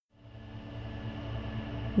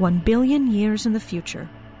1 billion years in the future,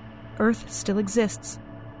 Earth still exists,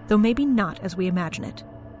 though maybe not as we imagine it.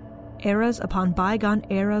 Eras upon bygone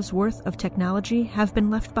eras worth of technology have been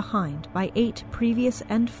left behind by 8 previous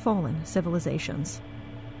and fallen civilizations.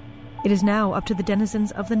 It is now up to the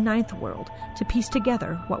denizens of the 9th world to piece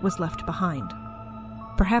together what was left behind.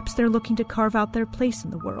 Perhaps they're looking to carve out their place in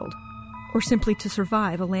the world, or simply to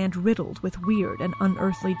survive a land riddled with weird and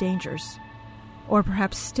unearthly dangers. Or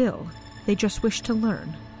perhaps still, they just wish to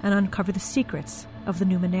learn and uncover the secrets of the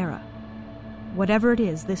Numenera. Whatever it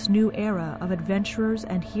is this new era of adventurers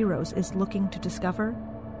and heroes is looking to discover,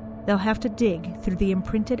 they'll have to dig through the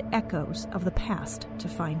imprinted echoes of the past to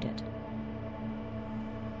find it.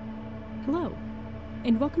 Hello,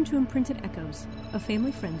 and welcome to Imprinted Echoes, a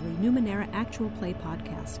family-friendly Numenera actual play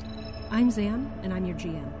podcast. I'm Zan, and I'm your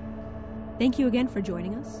GM. Thank you again for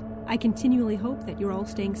joining us. I continually hope that you're all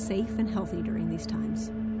staying safe and healthy during these times.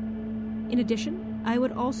 In addition, I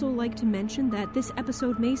would also like to mention that this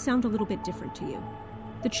episode may sound a little bit different to you.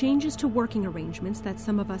 The changes to working arrangements that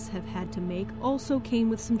some of us have had to make also came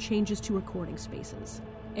with some changes to recording spaces,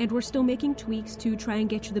 and we're still making tweaks to try and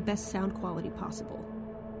get you the best sound quality possible.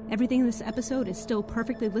 Everything in this episode is still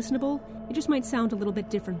perfectly listenable, it just might sound a little bit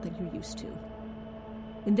different than you're used to.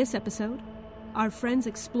 In this episode, our friends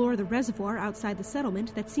explore the reservoir outside the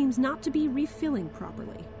settlement that seems not to be refilling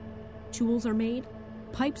properly. Tools are made,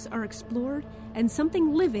 pipes are explored, and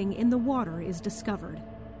something living in the water is discovered.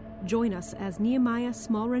 Join us as Nehemiah,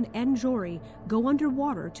 Smallren, and Jory go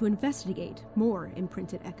underwater to investigate more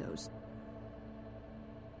Imprinted Echoes.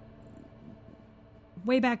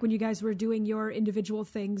 Way back when you guys were doing your individual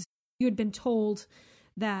things, you had been told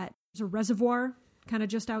that there's a reservoir kind of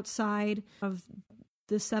just outside of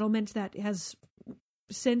the settlement that has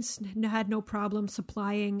since had no problem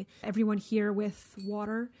supplying everyone here with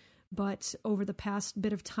water. But over the past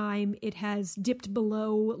bit of time, it has dipped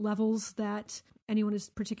below levels that anyone is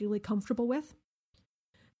particularly comfortable with.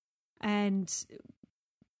 And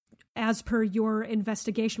as per your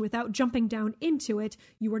investigation, without jumping down into it,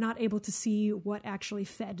 you were not able to see what actually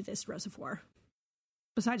fed this reservoir,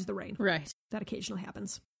 besides the rain. Right. That occasionally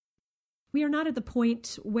happens. We are not at the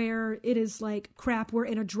point where it is like, crap, we're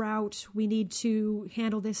in a drought, we need to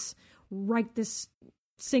handle this right this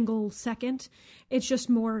single second. It's just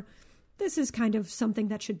more, this is kind of something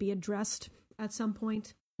that should be addressed at some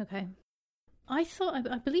point. Okay. I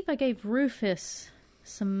believe I gave Rufus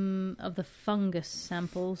some of the fungus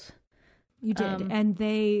samples. You did, and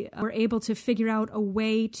they were able to figure out a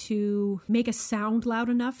way to make a sound loud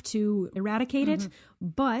enough to eradicate it,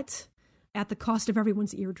 but at the cost of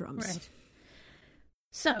everyone's eardrums. Right.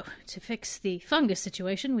 So, to fix the fungus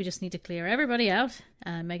situation, we just need to clear everybody out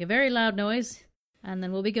and make a very loud noise, and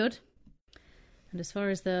then we'll be good. And as far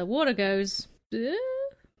as the water goes, we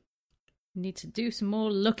need to do some more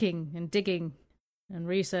looking and digging and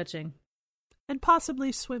researching. And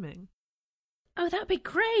possibly swimming. Oh, that'd be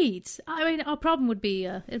great! I mean, our problem would be,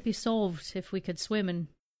 it'd be solved if we could swim in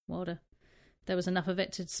water. There was enough of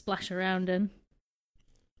it to splash around in.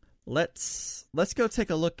 Let's go take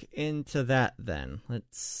a look into that then.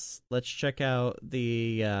 Let's check out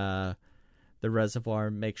the reservoir,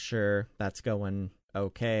 make sure that's going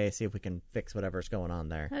okay, see if we can fix whatever's going on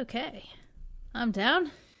there. Okay. I'm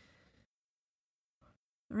down.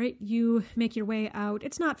 All right, you make your way out.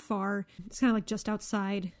 It's not far. It's kind of like just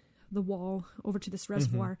outside the wall over to this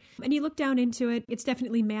reservoir. And you look down into it. It's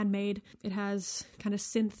definitely man-made. It has kind of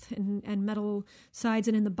synth and metal sides,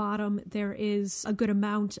 and in the bottom there is a good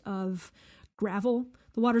amount of gravel.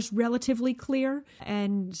 The water's relatively clear,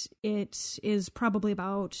 and it is probably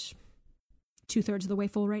about 2/3 of the way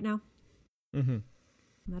full right now. Mm-hmm.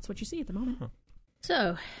 And that's what you see at the moment. Huh.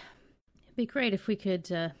 So, it'd be great if we could,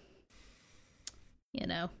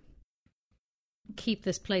 keep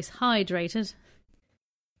this place hydrated.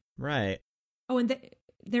 Right. Oh, and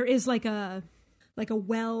there is like a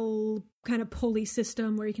well kind of pulley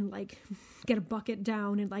system where you can like get a bucket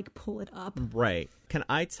down and like pull it up. Right. Can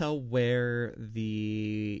I tell where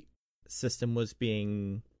the system was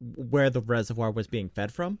where the reservoir was being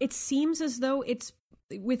fed from? It seems as though it's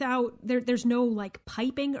without there's no like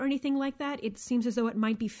piping or anything like that. It seems as though it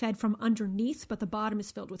might be fed from underneath, but the bottom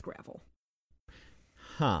is filled with gravel.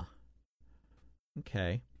 Huh.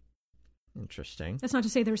 Okay. Interesting. That's not to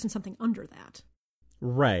say there isn't something under that.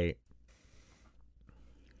 Right.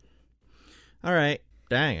 All right.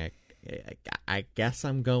 Dang, I guess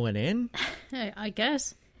I'm going in? I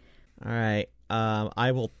guess. All right.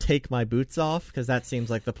 I will take my boots off, because that seems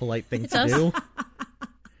like the polite thing to do.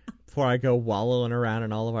 Before I go wallowing around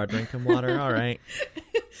in all of our drinking water. All right.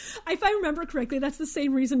 If I remember correctly, that's the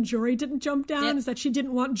same reason Jory didn't jump down, is that she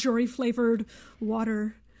didn't want Jory-flavored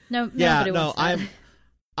water.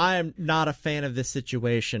 I'm not a fan of this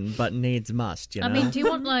situation, but needs must, you know? I mean, do you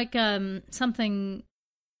want, like, something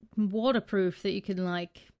waterproof that you can,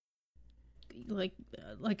 like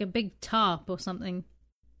a big tarp or something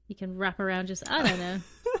you can wrap around just, I don't know.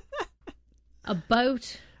 A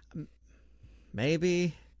boat?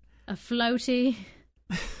 Maybe. A floaty?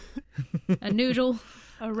 A noodle?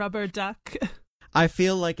 A rubber duck? I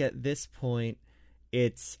feel like at this point,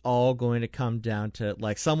 it's all going to come down to,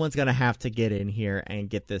 like, someone's going to have to get in here and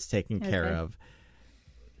get this taken care of.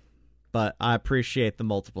 But I appreciate the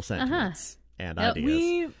multiple sentiments and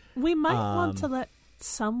ideas. We might want to let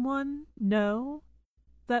someone know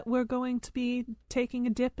that we're going to be taking a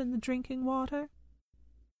dip in the drinking water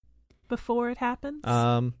before it happens.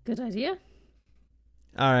 Good idea.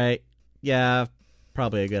 All right. Yeah,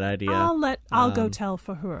 probably a good idea. I'll go tell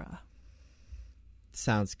Fahura.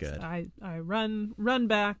 Sounds good. So I run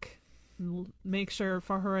back, and make sure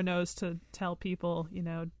Fahura knows to tell people, you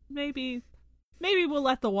know, maybe we'll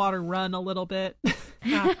let the water run a little bit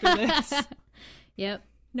after this. Yep.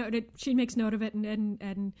 Noted. She makes note of it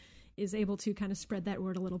and is able to kind of spread that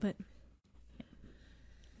word a little bit.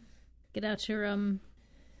 Get out your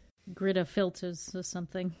grid of filters or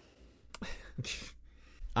something.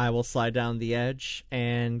 I will slide down the edge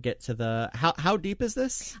and get to the... How deep is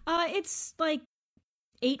this? It's like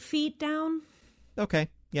 8 feet down. Okay,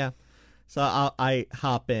 yeah. So I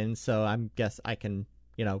hop in, so I guess I can,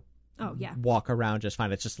 you know, walk around just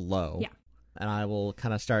fine. It's just low. Yeah. And I will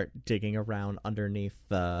kind of start digging around underneath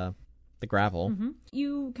the gravel. Mm-hmm.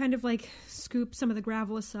 You kind of like scoop some of the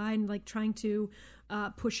gravel aside and like trying to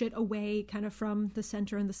push it away kind of from the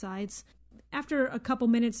center and the sides. After a couple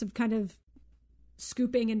minutes of kind of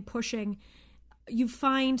scooping and pushing, you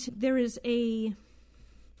find there is a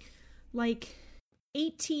like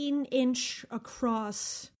 18-inch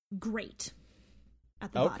across grate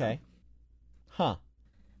at the bottom. Okay. Huh.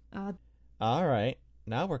 All right.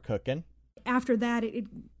 Now we're cooking. After that, it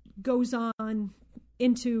goes on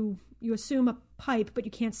into, you assume, a pipe, but you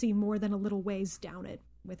can't see more than a little ways down it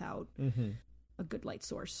without a good light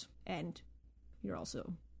source. And you're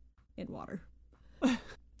also in water.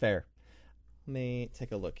 Fair. Let me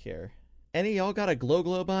take a look here. Any of y'all got a glow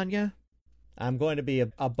globe on you? I'm going to be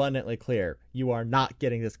abundantly clear. You are not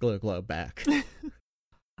getting this glow globe back.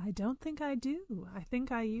 I don't think I do. I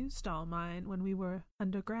think I used all mine when we were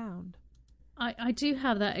underground. I do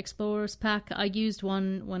have that Explorer's pack. I used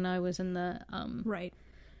one when I was in the... Right.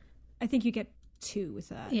 I think you get 2 with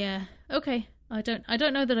that. Yeah. Okay. I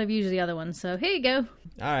don't know that I've used the other one, so here you go.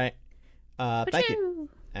 All right. Thank you.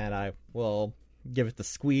 And I will give it the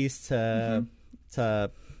squeeze to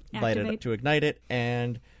light it up, to ignite it,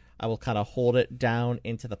 and I will kind of hold it down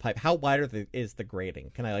into the pipe. How wide is the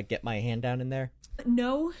grating? Can I like get my hand down in there?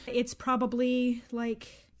 No, it's probably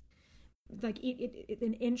like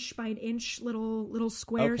an inch by an inch little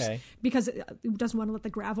squares, because it doesn't want to let the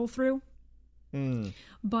gravel through.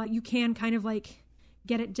 But you can kind of like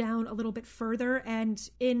get it down a little bit further, and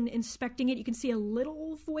in inspecting it, you can see a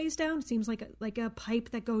little ways down. It seems like a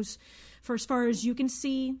pipe that goes for as far as you can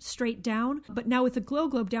see straight down. But now with the glow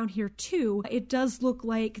globe down here too, it does look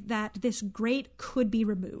like that this grate could be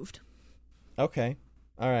removed. Okay.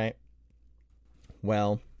 All right.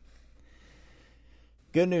 Well,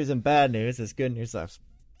 good news and bad news is good news. I've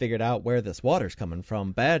figured out where this water's coming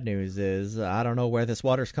from. Bad news is I don't know where this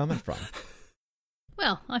water's coming from.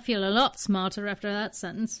 Well, I feel a lot smarter after that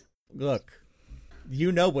sentence. Look,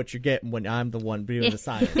 you know what you're getting when I'm the one doing the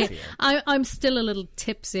science here. I'm still a little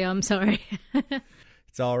tipsy, I'm sorry.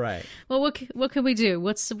 It's all right. Well, what can we do?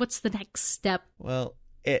 What's the next step? Well,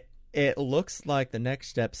 it looks like the next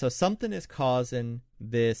step. So something is causing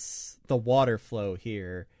the water flow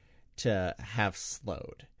here to have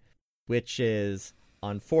slowed, which is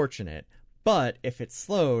unfortunate. But if it's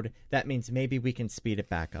slowed, that means maybe we can speed it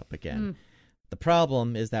back up again. The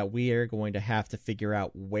problem is that we are going to have to figure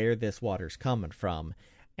out where this water's coming from.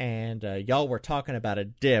 And y'all were talking about a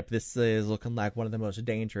dip. This is looking like one of the most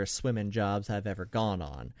dangerous swimming jobs I've ever gone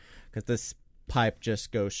on, because this pipe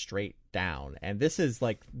just goes straight down. And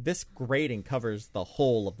this grating covers the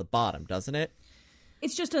whole of the bottom, doesn't it?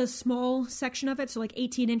 It's just a small section of it, so like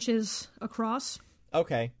 18 inches across.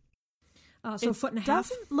 Okay. So a foot and a half. It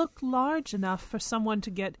doesn't look large enough for someone to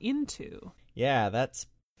get into. Yeah, that's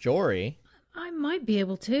Jory. I might be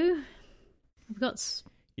able to.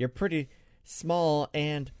 You're pretty small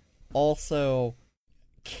and also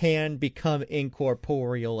can become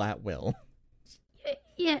incorporeal at will.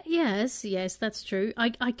 Yes, that's true.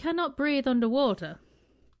 I cannot breathe underwater.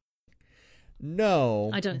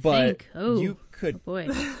 No, I don't but think. Oh, you could. oh boy.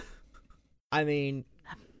 I mean,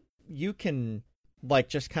 you can like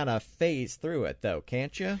just kind of phase through it, though,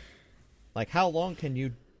 can't you? Like, how long can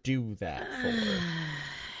you do that for?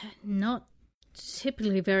 Not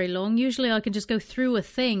typically very long. Usually, I can just go through a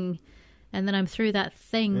thing, and then I'm through that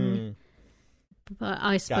thing. But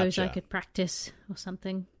I suppose I Gotcha. could practice or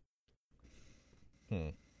something. Hmm.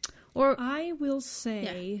 Or I will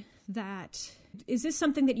say that, is this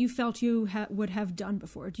something that you felt you would have done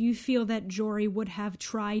before? Do you feel that Jory would have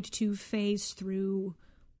tried to phase through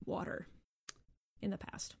water in the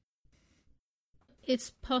past?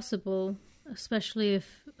 it's possible, especially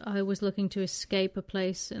if I was looking to escape a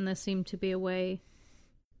place and there seemed to be a way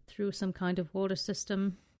through some kind of water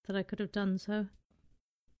system that I could have done so.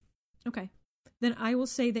 Okay. Then I will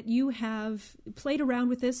say that you have played around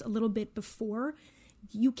with this a little bit before.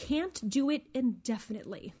 You can't do it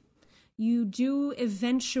indefinitely. You do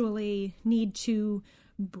eventually need to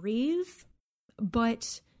breathe,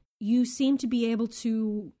 but you seem to be able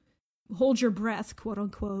to hold your breath, quote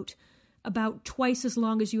unquote, about twice as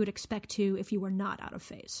long as you would expect to if you were not out of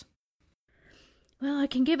phase. Well, I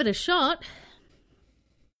can give it a shot.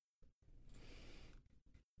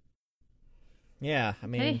 Yeah, I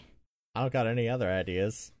mean, Hey. I don't got any other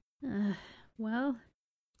ideas. Well,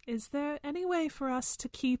 Is there any way for us to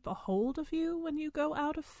keep a hold of you when you go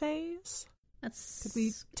out of phase? that's... Could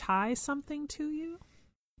we tie something to you?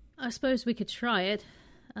 I suppose we could try it.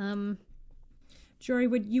 Jory,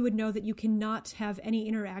 you would know that you cannot have any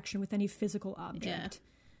interaction with any physical object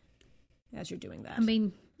as you're doing that. I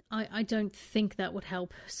mean, I don't think that would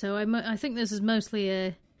help. So I think this is mostly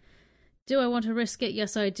a, do I want to risk it?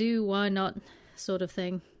 Yes, I do. Why not? Sort of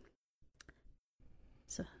thing.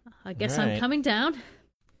 So I guess I'm Right. coming down.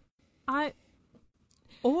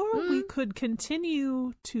 We could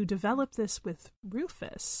continue to develop this with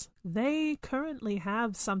Rufus. They currently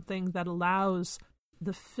have something that allows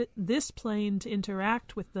this plane to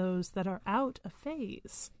interact with those that are out of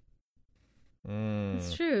phase.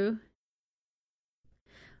 It's true.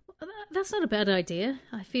 Well, that's not a bad idea.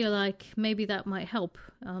 I feel like maybe that might help.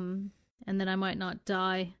 And then I might not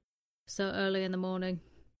die so early in the morning.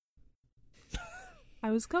 I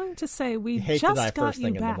was going to say, we You hate just to die got first you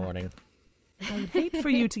thing in back. the morning. I would hate for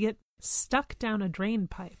you to get stuck down a drain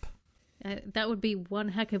pipe. That would be one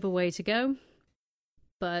heck of a way to go.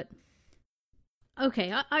 But,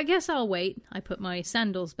 okay, I guess I'll wait. I put my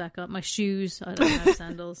sandals back on. My shoes. I don't have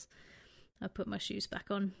sandals. I put my shoes back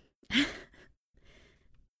on.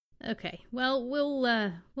 Okay, well,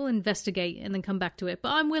 we'll investigate and then come back to it.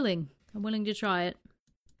 But I'm willing. I'm willing to try it.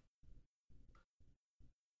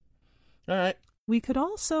 All right. We could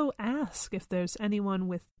also ask if there's anyone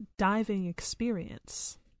with diving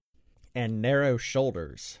experience. And narrow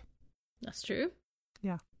shoulders. That's true.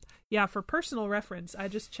 Yeah, for personal reference, I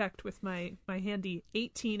just checked with my handy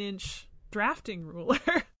 18-inch drafting ruler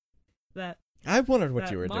that I wondered what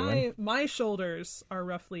you were my, doing. My shoulders are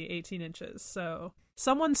roughly 18 inches, so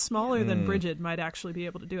someone smaller than Bridget might actually be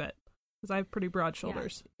able to do it, because I have pretty broad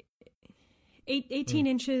shoulders. 18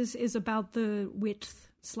 inches is about the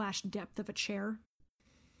width/depth of a chair.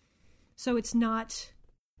 So it's not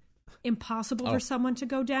impossible for someone to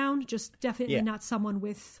go down, just definitely not someone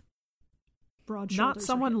with broad shoulders. Not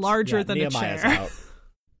someone or hips. larger than Nehemiah's a chair. out.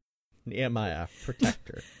 Nehemiah,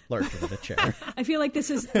 protector, larger than a chair. I feel like this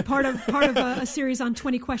is part of a series on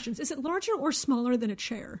 20 questions. Is it larger or smaller than a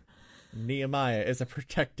chair? Nehemiah is a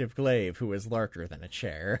protective glaive who is larger than a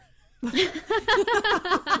chair.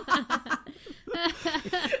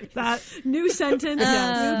 That New sentence.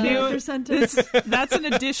 New character sentence. that's an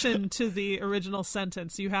addition to the original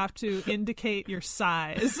sentence. You have to indicate your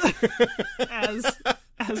size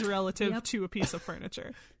as relative to a piece of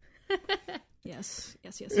furniture. Yes.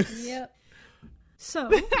 Yep. So,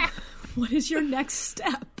 what is your next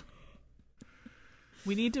step?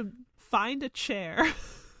 We need to find a chair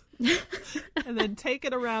and then take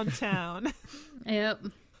it around town, Yep.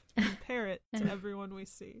 compare it to everyone we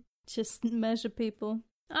see. Just measure people.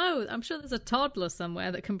 Oh, I'm sure there's a toddler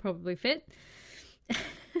somewhere that can probably fit.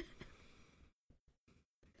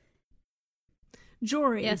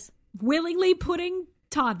 Jory. Yes. Willingly putting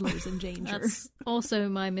toddlers in danger. That's also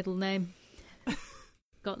my middle name.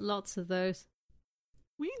 Got lots of those.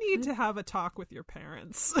 We need to have a talk with your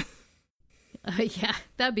parents. Yeah,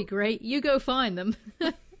 that'd be great. You go find them.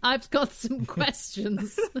 I've got some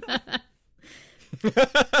questions.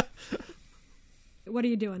 What are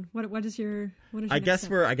you doing? What is your I next guess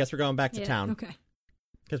step? we're going back to Yeah. town Okay.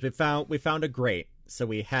 because we found a grate, so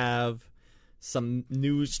we have some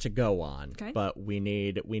news to go on. Okay. But we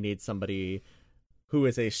need somebody who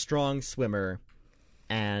is a strong swimmer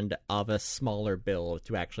and of a smaller build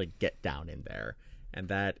to actually get down in there. And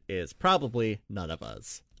that is probably none of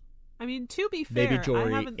us. I mean, to be Maybe fair,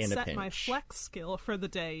 Jory I haven't in a set my pinch. flex skill for the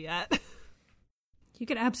day yet. You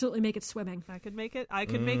could absolutely make it swimming. I could make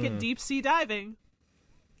it deep sea diving.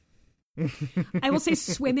 I will say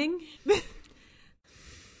swimming.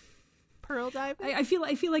 Pearl diving? I feel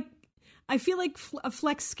like a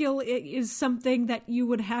flex skill is something that you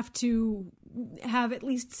would have to have at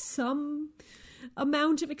least some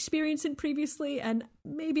amount of experience in previously, and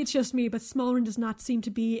maybe it's just me, but Smallrin does not seem to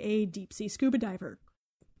be a deep sea scuba diver.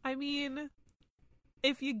 I mean,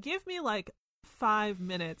 if you give me like 5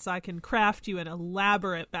 minutes, I can craft you an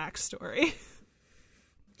elaborate backstory.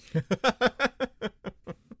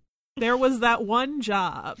 There was that one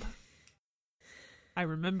job. I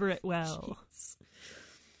remember it well. Jeez.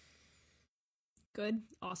 Good.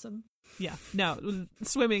 Awesome. Yeah, no,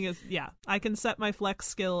 swimming is, I can set my flex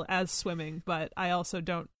skill as swimming, but I also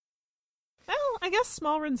don't. Well, I guess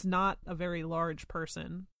Smallrin's not a very large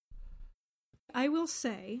person. I will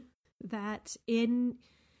say that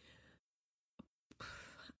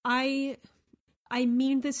I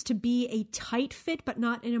mean this to be a tight fit, but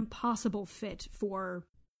not an impossible fit for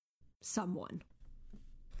someone.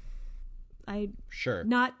 Sure.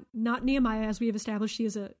 Not Nehemiah, as we have established, he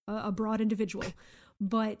is a broad individual,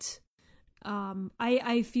 but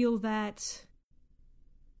I feel that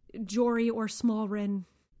Jory or Smallrin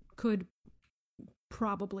could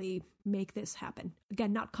probably make this happen.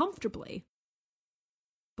 Again, not comfortably,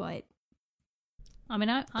 but I mean,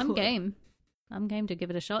 I'm could. game. I'm game to give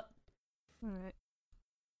it a shot. All right.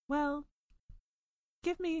 Well,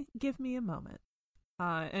 give me a moment.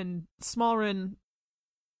 And Smallrin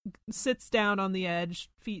sits down on the edge,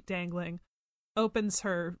 feet dangling, opens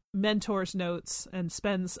her mentor's notes, and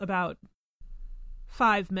spends about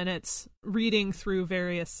 5 minutes reading through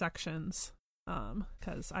various sections.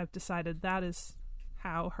 Because I've decided that is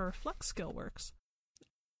how her flex skill works.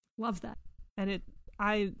 love that. And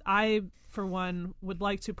I for one would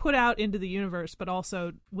like to put out into the universe, but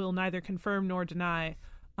also will neither confirm nor deny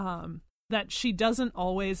that she doesn't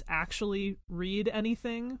always actually read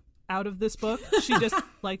anything out of this book. She just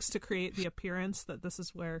likes to create the appearance that this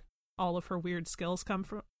is where all of her weird skills come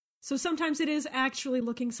from. So sometimes it is actually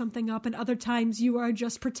looking something up, and other times you are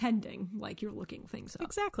just pretending like you're looking things up.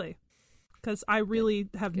 Exactly. Because I really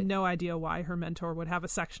have no idea why her mentor would have a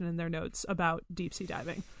section in their notes about deep sea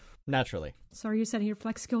diving. Naturally. So are you setting your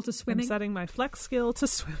flex skill to swimming? I'm setting my flex skill to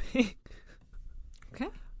swimming. Okay.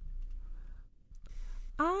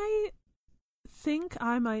 I think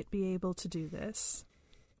I might be able to do this.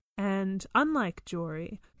 And unlike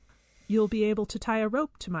Jory, you'll be able to tie a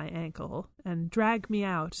rope to my ankle and drag me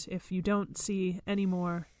out if you don't see any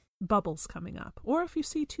more bubbles coming up, or if you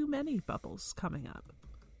see too many bubbles coming up.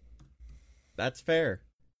 That's fair.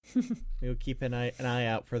 We'll keep an eye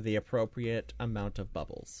out for the appropriate amount of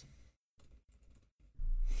bubbles.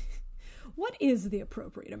 What is the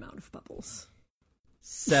appropriate amount of bubbles?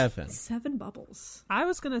 7. 7 bubbles. I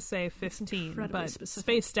was going to say 15, incredibly but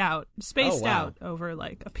specific. spaced wow. out over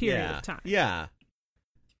like a period of time. Yeah.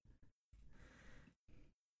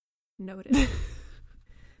 Noted.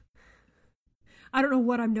 I don't know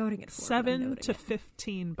what I'm noting it for. but I'm 7 noting to it.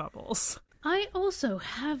 15 bubbles. I also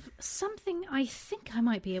have something I think I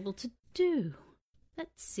might be able to do.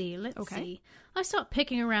 Let's see. I start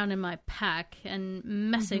picking around in my pack and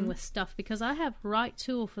messing with stuff because I have right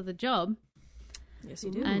tool for the job. Yes,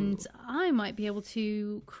 you do. And I might be able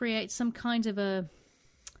to create some kind of a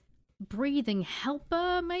breathing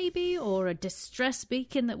helper, maybe, or a distress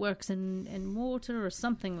beacon that works in water or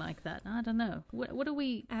something like that. I don't know. What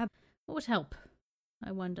would help?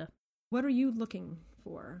 I wonder. What are you looking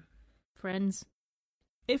for? Friends.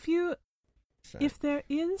 If there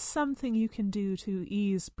is something you can do to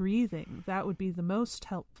ease breathing, that would be the most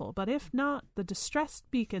helpful. But if not, the distressed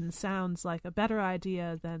beacon sounds like a better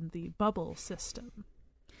idea than the bubble system.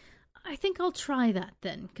 I think I'll try that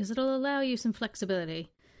then, because it'll allow you some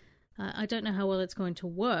flexibility. I don't know how well it's going to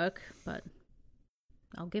work, but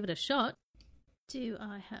I'll give it a shot. Do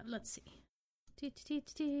I have... Let's see.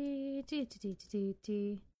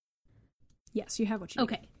 Yes, you have what you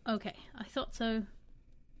need. Okay. I thought so.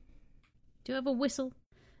 Do you have a whistle?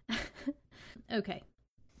 Okay.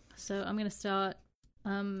 So I'm going to start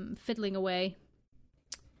fiddling away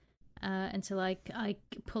until I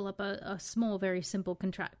pull up a small, very simple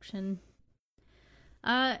contraption.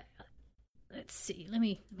 Let's see. Let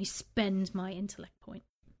me spend my intellect point.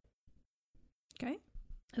 Okay.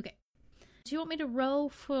 Okay. Do you want me to roll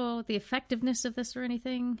for the effectiveness of this or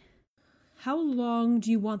anything? How long do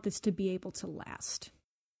you want this to be able to last?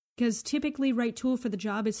 Because typically right tool for the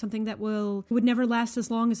job is something that would never last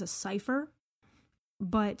as long as a cipher,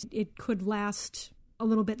 but it could last a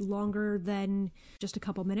little bit longer than just a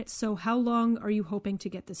couple minutes. So how long are you hoping to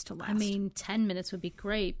get this to last? I mean, 10 minutes would be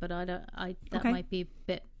great, but that Okay. might be a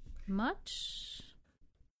bit much.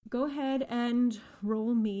 Go ahead and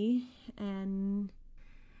roll me an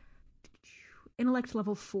intellect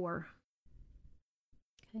level 4.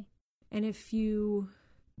 Okay. And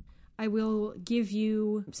I will give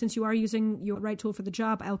you, since you are using your right tool for the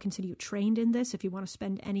job, I'll consider you trained in this. If you want to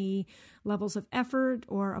spend any levels of effort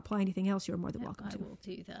or apply anything else, you're more than welcome I to. will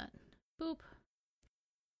do that. Boop.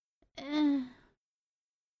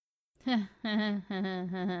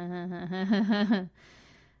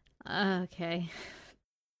 Okay.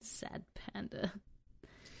 Sad panda.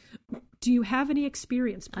 Do you have any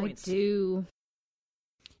experience I points? do.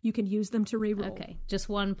 You can use them to reroll. Okay, just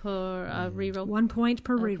one per reroll. 1 point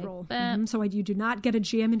per Okay, reroll. bet. So you do not get a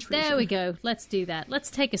GM intrusion. There we go. Let's do that. Let's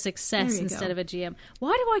take a success There you instead go. of a GM.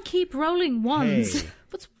 Why do I keep rolling ones? Hey.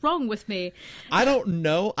 What's wrong with me? I don't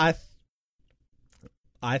know. I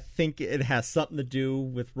think it has something to do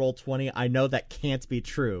with Roll20. I know that can't be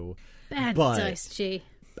true. Bad But- dice, G.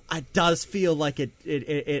 It does feel like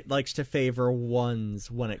it likes to favor ones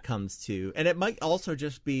when it comes to, and it might also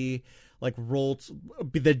just be like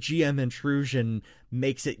the GM intrusion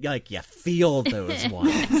makes it like you feel those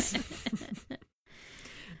ones.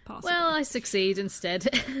 Possibly. Well, I succeed instead.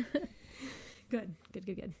 Good.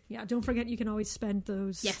 Yeah, don't forget you can always spend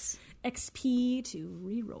those Yes. XP to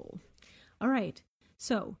reroll. All right.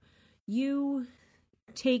 So you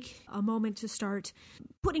take a moment to start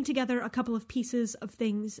putting together a couple of pieces of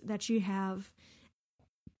things that you have.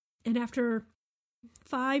 And after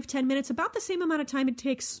 5-10 minutes, about the same amount of time it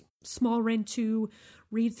takes Smallrin to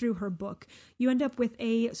read through her book, you end up with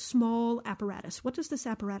a small apparatus. What does this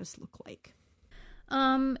apparatus look like?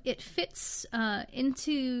 It fits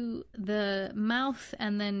into the mouth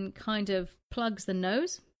and then kind of plugs the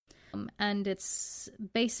nose. And it's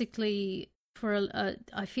basically for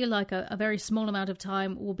I feel like a very small amount of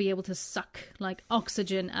time will be able to suck like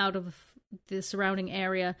oxygen out of the surrounding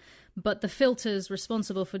area, but the filters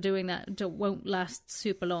responsible for doing that won't last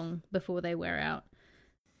super long before they wear out.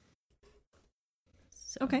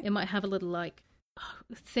 So Okay. it might have a little like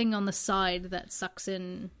thing on the side that sucks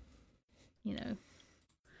in,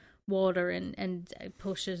 water and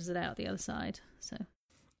pushes it out the other side. So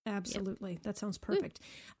Absolutely. That sounds perfect.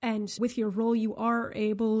 And with your roll, you are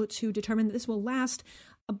able to determine that this will last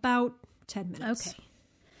about 10 minutes.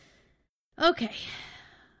 okay.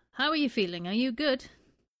 How are you feeling? Are you good?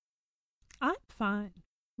 I'm fine.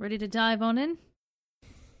 Ready to dive on in?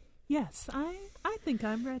 Yes, I think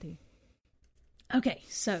I'm ready. Okay,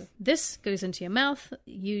 so this goes into your mouth.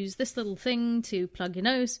 Use this little thing to plug your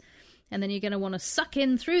nose. And then you're going to want to suck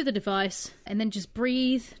in through the device and then just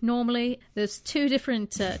breathe normally. There's two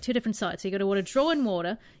different sides. So you're going to want to draw in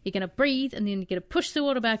water. You're going to breathe, and then you're going to push the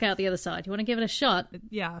water back out the other side. You want to give it a shot?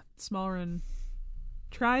 Yeah, Smallrin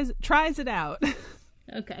tries it out.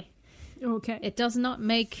 Okay. Okay. It does not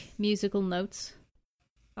make musical notes.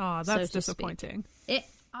 Oh, So that's to speak. disappointing.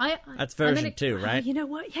 That's version 2, right? You know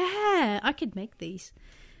what? Yeah, I could make these.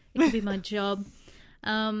 It could be my job.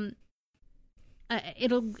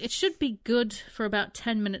 It should be good for about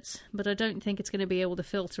 10 minutes, but I don't think it's going to be able to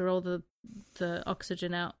filter all the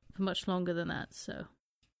oxygen out for much longer than that. So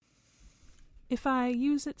If I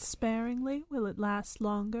use it sparingly, will it last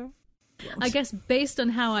longer? I guess based on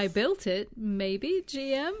how I built it, maybe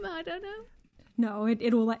GM. I don't know. No,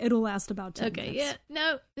 it'll last about 10 Okay, minutes.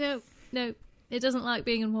 yeah, no. It doesn't like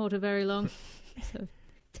being in water very long. So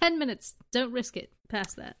 10 minutes. Don't risk it.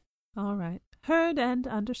 Past that. All right. Heard and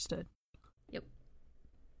understood. Yep.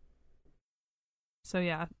 So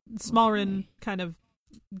yeah, Smallrin kind of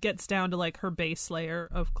gets down to like her base layer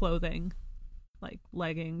of clothing, like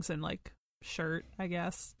leggings and like shirt, I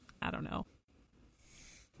guess. I don't know.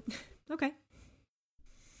 Okay.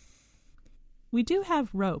 We do have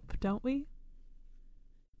rope, don't we?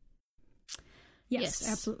 Yes,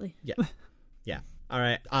 Yes. absolutely. Yeah. All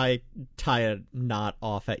right. I tie a knot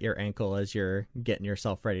off at your ankle as you're getting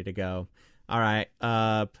yourself ready to go. All right.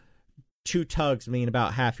 2 tugs mean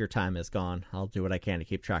about half your time is gone. I'll do what I can to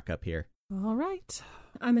keep track up here. All right.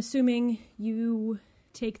 I'm assuming you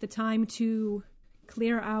take the time to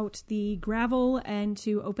clear out the gravel and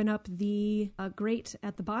to open up the grate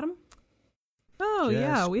at the bottom. Oh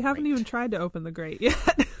yeah, Just we haven't great. even tried to open the grate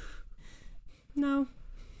yet. No,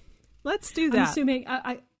 Let's do I'm that. assuming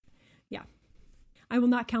I will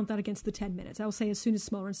not count that against the 10 minutes. I will say as soon as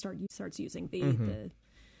Smallrin starts using the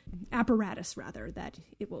apparatus, rather, that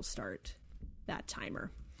it will start that timer.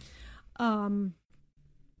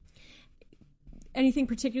 Anything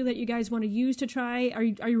particular that you guys want to use to try? Are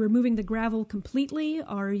you removing the gravel completely?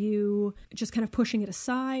 Are you just kind of pushing it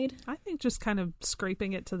aside? I think just kind of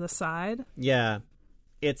scraping it to the side. Yeah.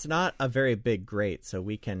 It's not a very big grate, so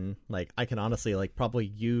we can, I can honestly, probably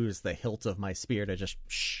use the hilt of my spear to just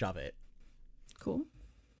shove it. Cool.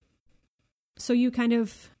 So you kind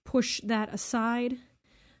of push that aside,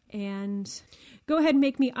 and go ahead and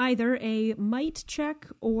make me either a might check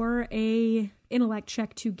or a intellect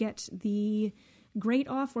check to get the grate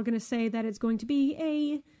off. We're going to say that it's going to be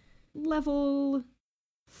a level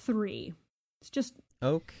 3. It's just...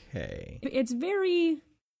 Okay. It's very...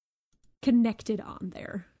 connected on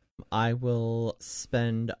there. I will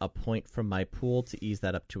spend a point from my pool to ease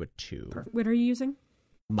that up to a 2. Perfect. What are you using?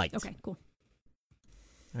 Might. Okay, cool.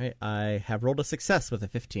 All right, I have rolled a success with a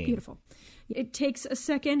 15. Beautiful. It takes a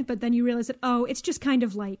second, but then you realize that, it's just kind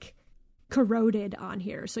of corroded on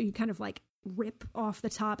here. So you kind of rip off the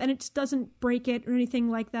top, and it doesn't break it or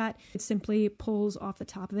anything like that. It simply pulls off the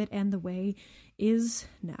top of it, and the way is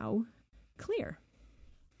now clear.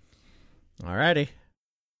 All righty.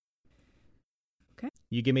 Okay.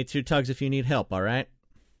 You give me 2 tugs if you need help, all right?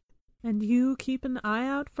 And you keep an eye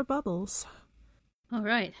out for bubbles. All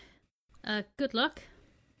right. Good luck.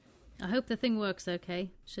 I hope the thing works okay.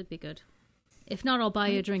 Should be good. If not, I'll buy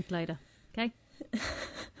you a drink later. Okay?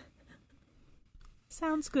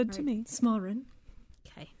 Sounds good to me. Smallrin.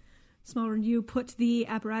 Okay. Smallrin, you put the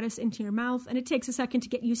apparatus into your mouth, and it takes a second to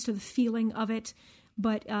get used to the feeling of it.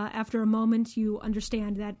 But after a moment, you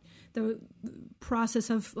understand that the process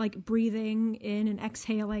of breathing in and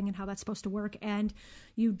exhaling and how that's supposed to work, and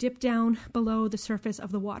you dip down below the surface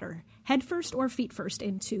of the water, head first or feet first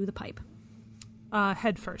into the pipe.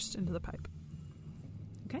 Head first into the pipe.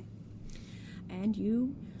 Okay. And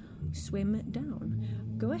you swim down.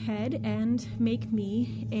 Go ahead and make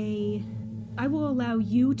me I will allow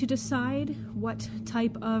you to decide what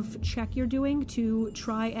type of check you're doing to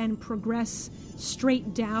try and progress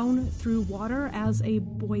straight down through water as a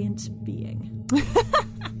buoyant being.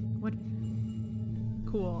 What?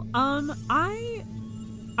 Cool.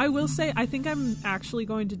 I will say I think I'm actually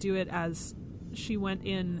going to do it as she went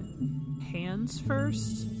in hands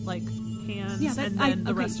first, hands, and then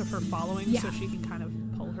the rest of her following, so she can kind of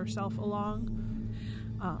pull herself along.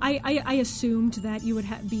 I assumed that you would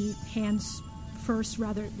be hands first,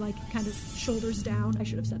 rather kind of shoulders down. I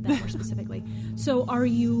should have said that more specifically. So are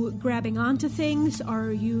you grabbing onto things?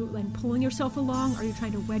 Are you pulling yourself along? Are you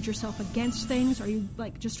trying to wedge yourself against things? Are you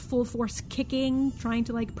just full force kicking, trying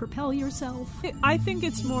to propel yourself? I think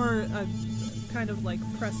it's more kind of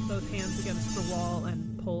press both hands against the wall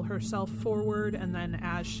and pull herself forward, and then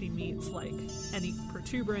as she meets any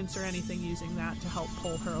protuberance or anything, using that to help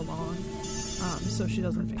pull her along, so she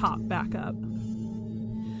doesn't pop back up.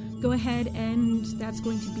 Go ahead, and that's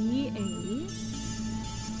going to be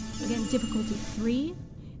again, difficulty 3.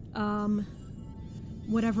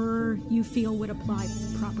 Whatever you feel would apply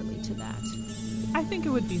properly to that. I think it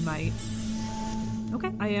would be might.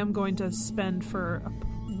 Okay. I am going to spend for a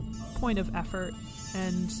point of effort,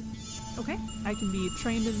 and okay, I can be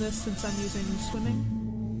trained in this since I'm using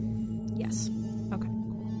swimming? Yes. Okay,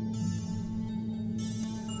 cool.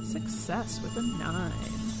 Success with a 9.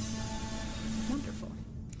 Wonderful.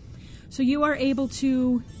 So you are able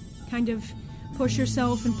to kind of push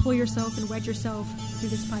yourself and pull yourself and wedge yourself through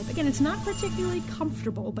this pipe. Again, it's not particularly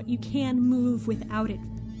comfortable, but you can move without it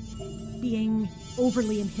being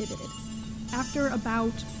overly inhibited. After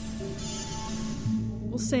about,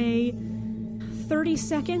 we'll say, 30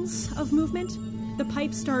 seconds of movement, the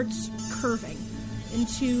pipe starts curving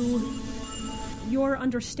into your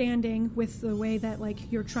understanding with the way that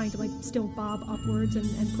you're trying to still bob upwards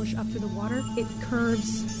and push up through the water. It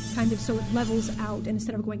curves kind of so it levels out, and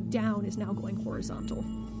instead of going down is now going horizontal.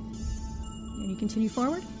 And you continue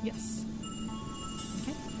forward? Yes.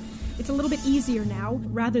 Okay. It's a little bit easier now.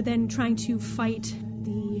 Rather than trying to fight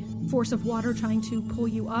the force of water trying to pull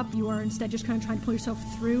you up, you are instead just kind of trying to pull yourself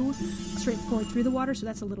straight forward through the water, so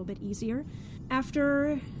that's a little bit easier.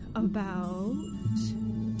 After about...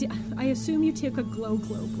 I assume you took a glow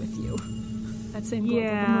globe with you. That same glow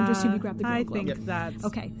globe. I'm going to assume you grabbed the glow globe. I think that's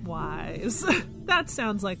wise. That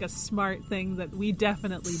sounds like a smart thing that we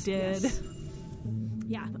definitely did. Yes.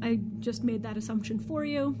 Yeah, I just made that assumption for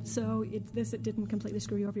you, so it didn't completely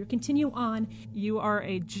screw you over. You continue on. You are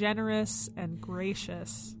a generous and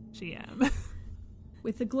gracious GM.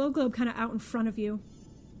 With the glow globe kind of out in front of you,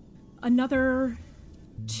 another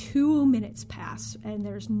 2 minutes pass, and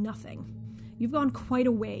there's nothing. You've gone quite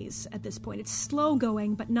a ways at this point. It's slow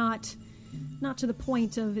going, but not to the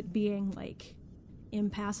point of it being,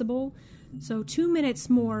 impassable. So 2 minutes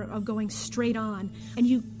more of going straight on, and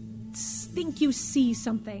you think you see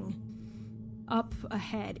something up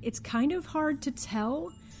ahead. It's kind of hard to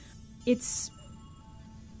tell. It's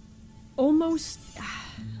almost...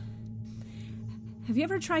 Have you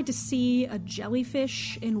ever tried to see a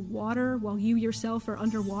jellyfish in water while you yourself are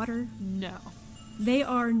underwater? No. They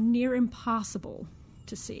are near impossible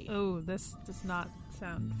to see. Oh, this does not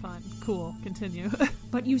sound fun. Cool, continue.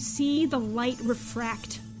 But you see the light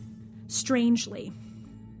refract strangely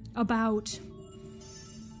about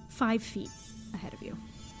 5 feet ahead of you.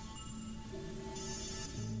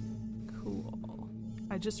 Cool.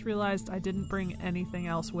 I just realized I didn't bring anything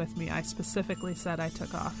else with me. I specifically said I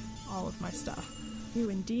took off all of my stuff. You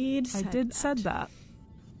indeed said that.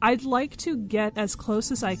 I'd like to get as close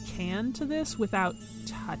as I can to this without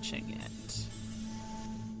touching it.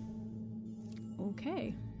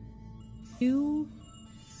 Okay. You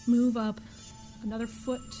move up another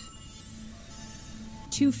foot,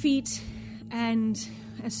 2 feet, and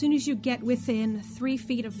as soon as you get within 3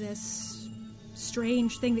 feet of this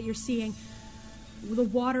strange thing that you're seeing, the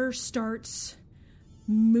water starts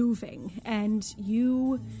moving, and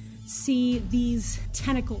you see these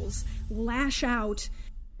tentacles lash out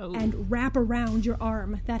and wrap around your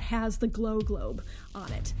arm that has the glow globe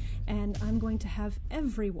on it. And I'm going to have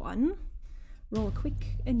everyone roll a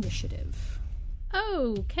quick initiative.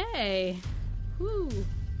 Okay. Woo.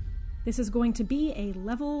 This is going to be a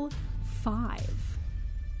level 5.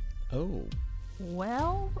 Oh.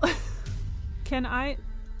 Well, can I...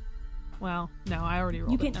 Well, no, I already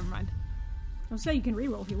rolled it. Never mind. I'll say you can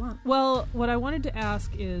reroll if you want. Well, what I wanted to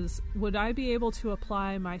ask is, would I be able to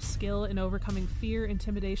apply my skill in overcoming fear,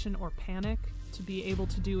 intimidation, or panic to be able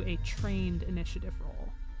to do a trained initiative roll?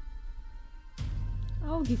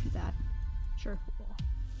 I'll give you that. Sure.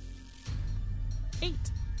 8.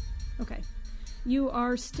 Okay. You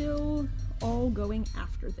are still all going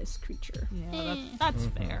after this creature. Yeah, that's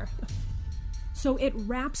fair. So it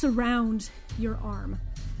wraps around your arm,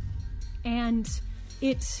 and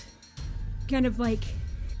it kind of like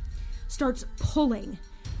starts pulling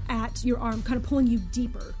at your arm, kind of pulling you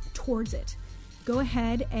deeper towards it. Go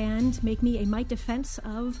ahead and make me a might defense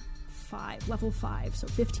of 5, level 5, so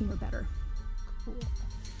 15 or better. Cool.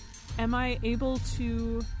 Am I able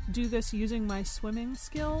to do this using my swimming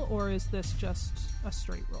skill, or is this just a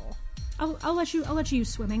straight roll? I'll let you use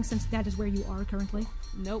swimming, since that is where you are currently.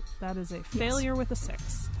 Nope, that is a failure with a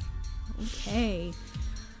 6. Okay.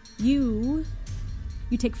 You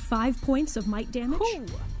take 5 points of might damage. Cool.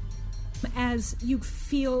 As you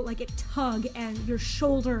feel like it tug and your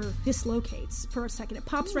shoulder dislocates for a second. It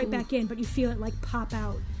pops right back in, but you feel it like pop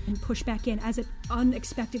out and push back in as it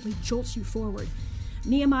unexpectedly jolts you forward.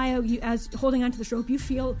 Nehemiah, as holding onto this rope, you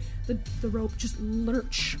feel the rope just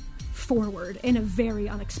lurch forward in a very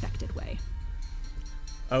unexpected way.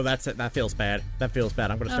 Oh, that's it. That feels bad. I'm going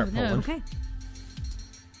to start pulling. Okay.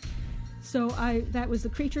 So that was the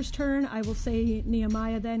creature's turn. I will say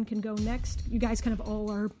Nehemiah then can go next. You guys kind of all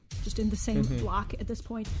are just in the same block at this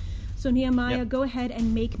point. So Nehemiah, go ahead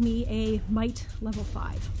and make me a might level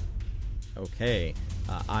 5. Okay.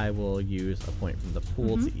 I will use a point from the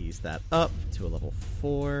pool to ease that up to a level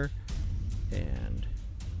 4. And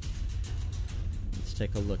let's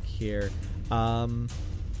take a look here.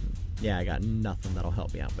 Yeah, I got nothing that'll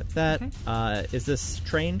help me out with that. Okay. Is this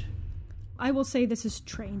trained? I will say this is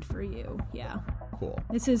trained for you. Yeah. Cool.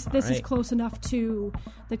 This is close enough to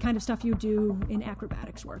the kind of stuff you do in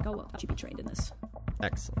acrobatics work. I'll let you be trained in this.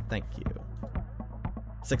 Excellent. Thank you.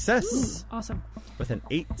 Success. Ooh, awesome. With an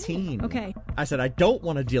 18. Okay. I said I don't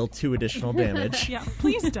want to deal 2 additional damage. Yeah,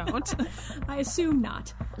 please don't. I assume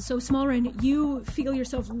not. So, Smallrin, you feel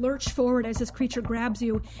yourself lurch forward as this creature grabs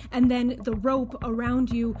you, and then the rope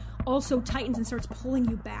around you also tightens and starts pulling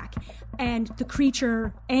you back. And the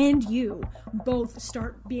creature and you both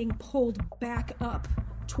start being pulled back up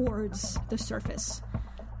towards the surface.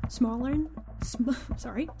 Smallrin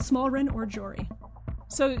or Jory?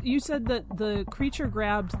 So you said that the creature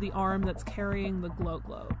grabbed the arm that's carrying the glow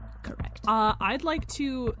globe. Correct. I'd like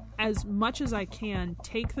to, as much as I can,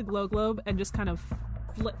 take the glow globe and just kind of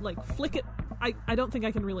flick it. I don't think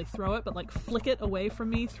I can really throw it, but flick it away from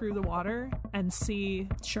me through the water and see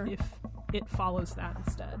if it follows that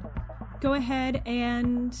instead. Go ahead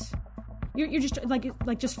and you're just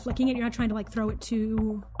just flicking it. You're not trying to throw it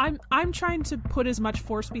to. I'm trying to put as much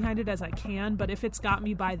force behind it as I can, but if it's got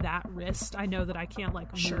me by that wrist, I know that I can't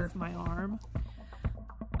move my arm.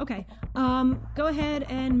 Okay. Go ahead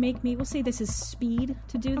and make me. We'll say this is speed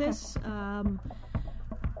to do this.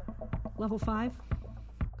 Level 5.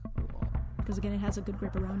 Because again, it has a good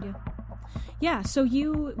grip around you. Yeah. So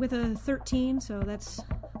you with a 13, so that's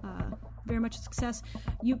very much a success.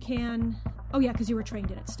 You can Oh, yeah, because you were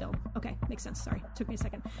trained in it still. Okay, makes sense. Sorry, took me a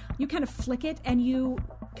second. You kind of flick it, and you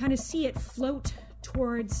kind of see it float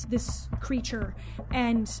towards this creature.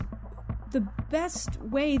 And the best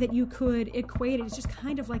way that you could equate it is just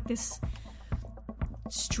kind of like this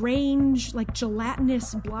strange, like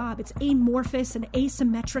gelatinous blob. It's amorphous and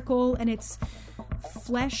asymmetrical, and it's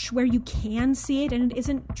flesh where you can see it, and it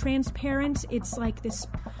isn't transparent. It's like this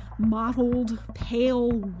mottled,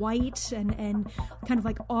 pale white and kind of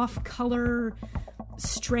like off-color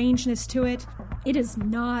strangeness to it. It is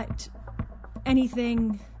not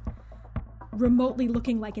anything remotely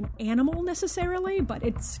looking like an animal necessarily, but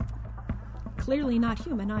it's clearly not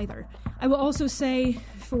human either. I will also say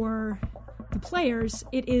for the players,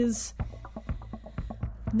 it is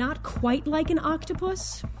not quite like an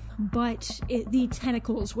octopus, but the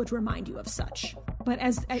tentacles would remind you of such. But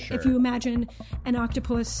if you imagine an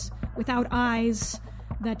octopus without eyes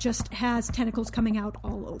that just has tentacles coming out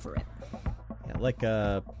all over it. Yeah, like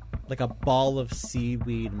a ball of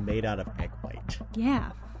seaweed made out of egg white.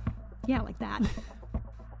 Yeah, like that.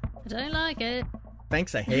 I don't like it.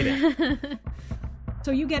 Thanks, I hate it.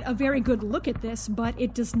 So you get a very good look at this, but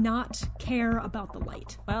it does not care about the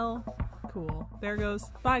light. Well, cool. There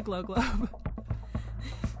goes. Bye, Glow Globe.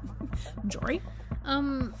 Jory?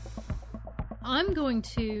 I'm going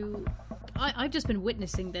to... I've just been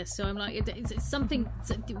witnessing this, so I'm like, it's something...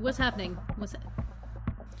 What's happening? What's it?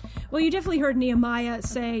 Well, you definitely heard Nehemiah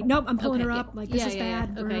say, nope, I'm pulling her up, like, this is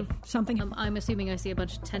bad, or something. I'm assuming I see a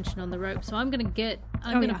bunch of tension on the rope, so I'm going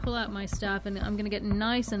to pull out my staff, and I'm going to get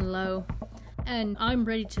nice and low, and I'm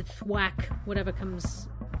ready to thwack whatever comes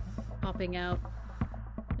popping out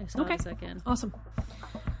as hard as I can. Awesome.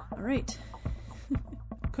 All right.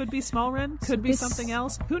 Could be Smallren, could be something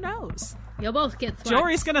else. Who knows? You'll both get thwacked.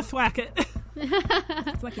 Jory's gonna thwack it.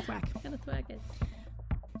 Thwacky thwack. Gonna thwack it.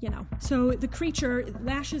 You know. So the creature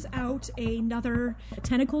lashes out another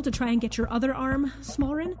tentacle to try and get your other arm,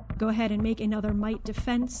 Smallren. Go ahead and make another might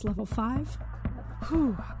defense, level 5.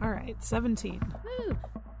 Whew. All right, 17. Woo.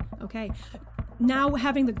 Okay. Now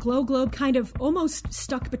having the glow globe kind of almost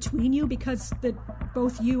stuck between you because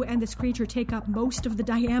both you and this creature take up most of the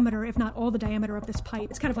diameter, if not all the diameter of this pipe.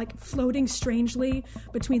 It's kind of like floating strangely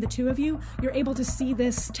between the two of you. You're able to see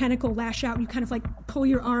this tentacle lash out, and you kind of like pull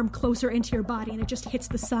your arm closer into your body, and it just hits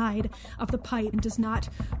the side of the pipe and does not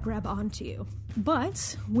grab onto you.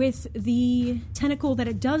 But with the tentacle that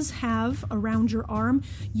it does have around your arm,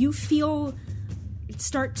 you feel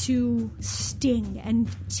start to sting and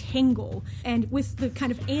tingle, and with the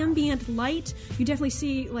kind of ambient light, you definitely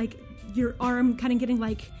see like your arm kind of getting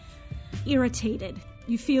like irritated.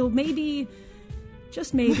 You feel maybe,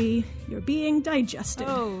 just maybe, you're being digested.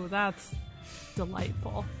 Oh, that's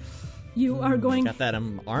delightful. You are going... Got that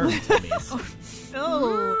arm tummies.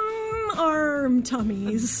 Arm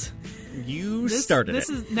tummies. You started This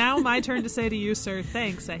is now my turn to say to you, sir,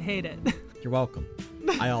 thanks, I hate it. You're welcome.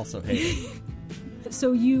 I also hate it.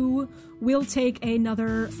 So you will take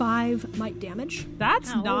another 5 might damage.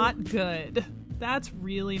 That's not good. That's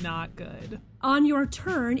really not good. On your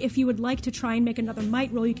turn, if you would like to try and make another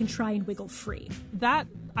might roll, you can try and wiggle free. That,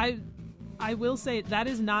 I will say, that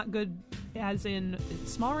is not good, as in,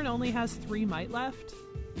 Smallren only has 3 might left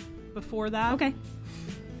before that. Okay.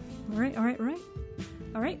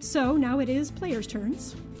 All right, so now it is players'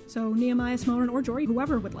 turns. So Nehemiah, Smallren, or Jory,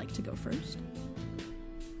 whoever would like to go first.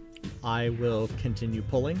 I will continue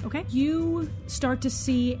pulling. Okay. You start to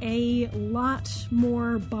see a lot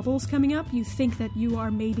more bubbles coming up. You think that you are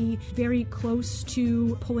maybe very close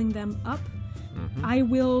to pulling them up. Mm-hmm. I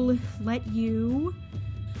will let you,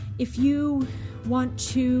 if you want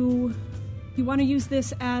to use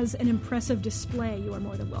this as an impressive display, you are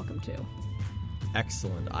more than welcome to.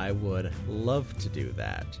 Excellent. I would love to do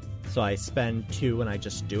that. So I spend 2 and I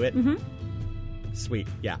just do it? Mm-hmm. Sweet.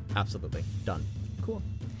 Yeah, absolutely. Done. Cool.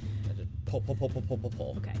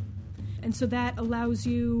 Pull. Okay. And so that allows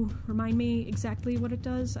you, remind me exactly what it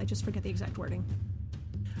does? I just forget the exact wording.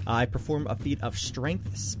 I perform a feat of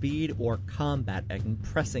strength, speed, or combat,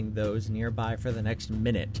 impressing those nearby for the next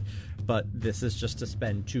minute. But this is just to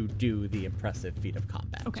spend to do the impressive feat of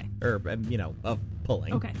combat. Okay. Or, of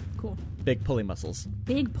pulling. Okay, cool. Big pulley muscles.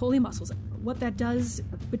 Big pulley muscles. What that does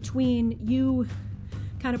between you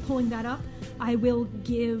kind of pulling that up, I will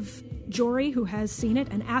give Jory, who has seen it,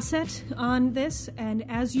 an asset on this, and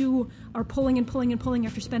as you are pulling and pulling and pulling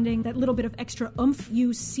after spending that little bit of extra oomph,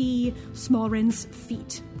 you see Smallren's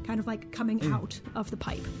feet kind of like coming out of the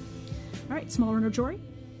pipe. All right, Smallren or Jory?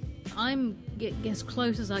 I'm as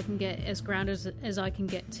close as I can get, as grounded as I can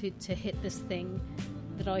get to hit this thing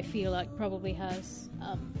that I feel like probably has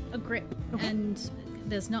a grip, and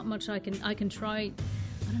there's not much I can try.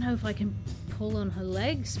 I don't know if I can pull on her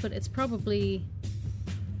legs, but it's probably...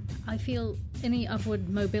 I feel any upward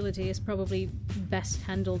mobility is probably best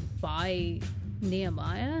handled by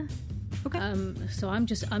Nehemiah. Okay. So I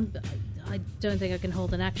don't think I can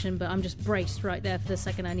hold an action, but I'm just braced right there for the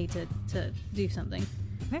second I need to do something.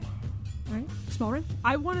 Okay. All right. Smallrin?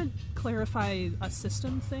 I want to clarify a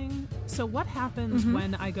system thing. So what happens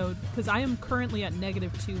when I go... Because I am currently at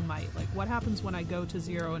 -2 might. Like, what happens when I go to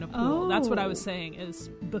 0 in a pool? That's what I was saying, is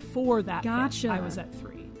before that Gotcha. hit, I was at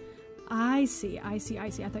 3. I see. I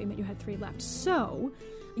thought you meant you had 3 left. So,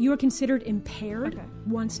 you are considered impaired. Okay.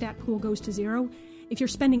 1 stat pool goes to 0. If you're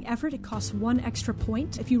spending effort, it costs 1 extra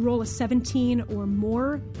point. If you roll a 17 or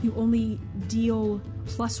more, you only deal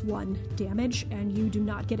 +1 damage, and you do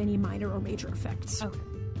not get any minor or major effects. Okay.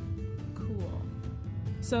 Cool.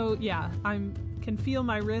 So, yeah, can feel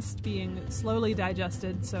my wrist being slowly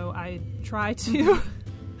digested, so I try to...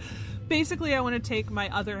 Basically, I want to take my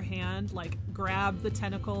other hand, like, grab the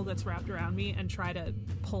tentacle that's wrapped around me and try to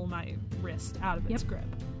pull my wrist out of its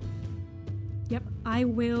grip. Yep. I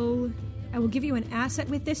will give you an asset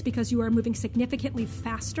with this because you are moving significantly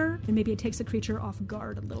faster, and maybe it takes the creature off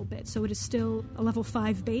guard a little bit. So it is still a level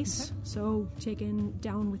 5 base, so taken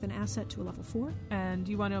down with an asset to a level 4. And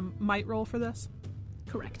you want a might roll for this?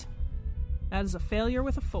 Correct. That is a failure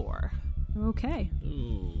with a 4. Okay.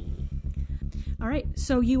 Ooh. All right,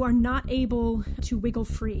 so you are not able to wiggle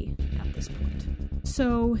free at this point.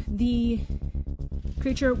 So the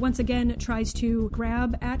creature once again tries to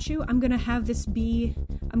grab at you. I'm going to have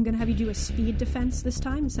you do a speed defense this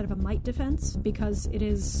time instead of a might defense, because it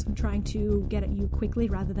is trying to get at you quickly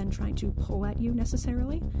rather than trying to pull at you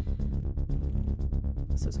necessarily.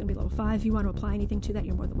 So it's going to be level 5. If you want to apply anything to that,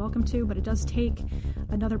 you're more than welcome to, but it does take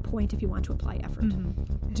another point if you want to apply effort.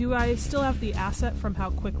 Mm-hmm. Do I still have the asset from how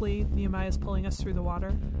quickly Nehemiah is pulling us through the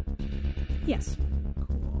water? Yes.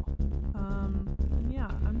 Cool.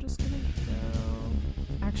 Yeah, I'm just going to go...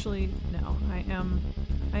 Actually, no.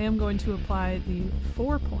 I am going to apply the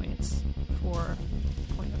 4 points for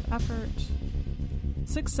point of effort.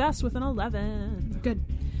 Success with an 11. Good.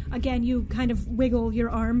 Again, you kind of wiggle your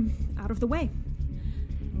arm out of the way.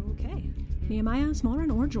 Okay. Nehemiah, Smallrin,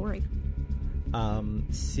 or Jory?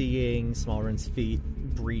 Seeing Smallrin's feet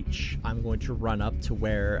breach, I'm going to run up to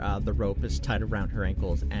where the rope is tied around her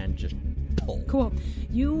ankles and just pull. Cool.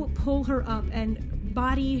 You pull her up, and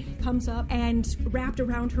body comes up, and wrapped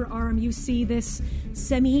around her arm, you see this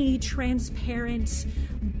semi-transparent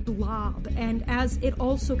blob. And as it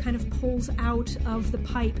also kind of pulls out of the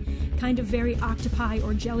pipe, kind of very octopi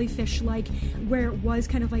or jellyfish-like, where it was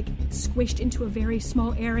kind of like squished into a very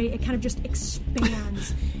small area, it kind of just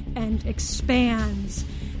expands and expands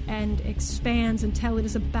and expands until it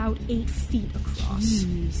is about 8 feet across.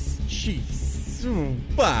 Jeez.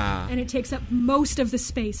 Bah. And it takes up most of the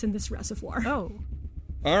space in this reservoir. Oh.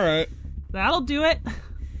 All right. That'll do it.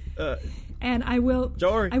 And I will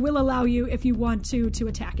Jory. I will allow you if you want to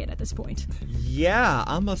attack it at this point. Yeah,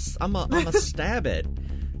 I'm a stab it.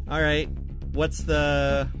 All right. What's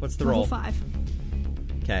the roll? Level 5.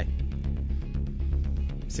 Okay.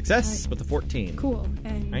 Success with a 14. Cool.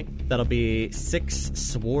 And Right. That'll be 6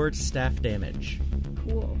 sword staff damage.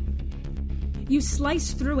 cool. You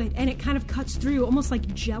slice through it, and it kind of cuts through, almost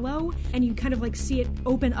like Jell-O, and you kind of like see it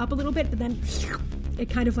open up a little bit, but then it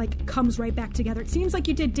kind of like comes right back together. It seems like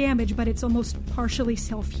you did damage, but it's almost partially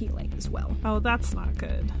self-healing as well. Oh, that's not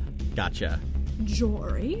good. Gotcha.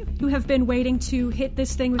 Jory, you have been waiting to hit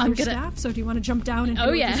this thing with I'm your gonna- staff, so do you want to jump down and hit Oh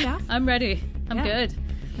it with your yeah, staff? I'm ready. I'm Yeah. good.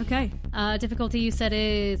 Okay. Difficulty you said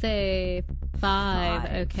is a 5.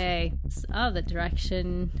 5. Okay. Other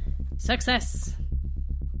direction. Success.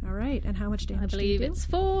 All right. And how much damage I believe do you do? it's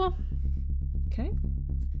 4. Okay.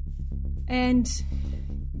 And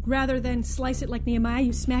rather than slice it like Nehemiah,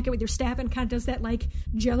 you smack it with your staff and kind of does that like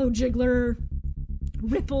Jello jiggler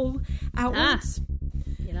ripple outwards.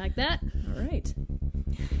 You like that? All right.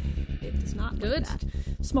 It does not Good. like that.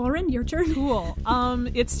 Smallrin, your turn. Cool.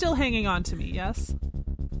 It's still hanging on to me, yes?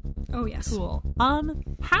 Oh, yes. Cool.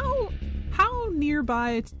 How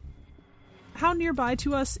nearby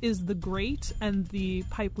to us is the grate and the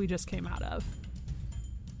pipe we just came out of?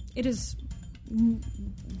 It is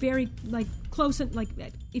very, like, close, and, like,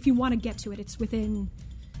 if you want to get to it, it's within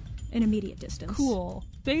an immediate distance. Cool.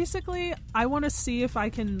 Basically, I want to see if I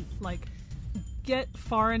can, like, get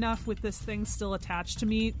far enough with this thing still attached to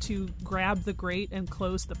me to grab the grate and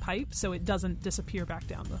close the pipe so it doesn't disappear back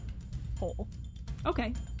down the hole.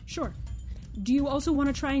 Okay, sure. Do you also want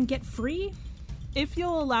to try and get free? If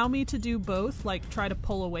you'll allow me to do both, like try to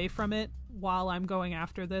pull away from it while I'm going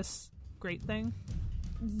after this great thing.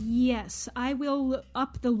 Yes, I will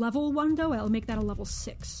up the level one, though. I'll make that a level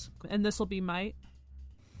 6. And this will be might?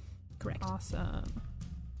 Correct. Awesome.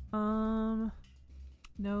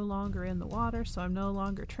 No longer in the water, so I'm no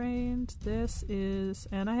longer trained. This is...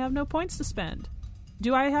 And I have no points to spend.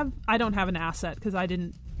 Do I have... I don't have an asset, because I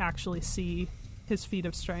didn't actually see his feat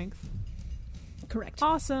of strength. Correct.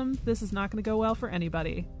 Awesome. This is not going to go well for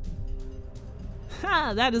anybody.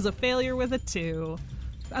 Ha! That is a failure with a 2.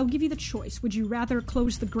 I'll give you the choice. Would you rather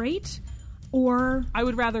close the grate, or... I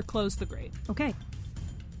would rather close the grate. Okay.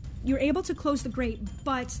 You're able to close the grate,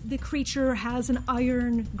 but the creature has an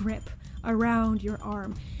iron grip around your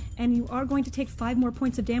arm. And you are going to take 5 more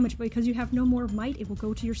points of damage, but because you have no more might, it will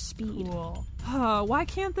go to your speed. Cool. Why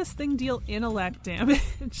can't this thing deal intellect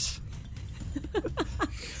damage?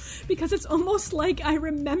 Because it's almost like I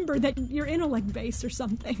remember that you're intellect based or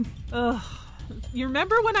something. Ugh. You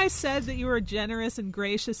remember when I said that you were a generous and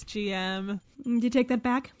gracious GM? Do you take that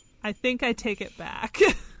back? I think I take it back.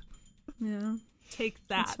 Yeah. Take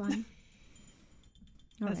that. That's fine.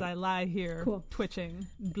 As I lie here, Cool. twitching,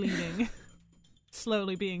 bleeding,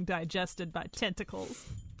 slowly being digested by tentacles.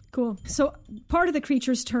 Cool. So part of the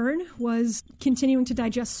creature's turn was continuing to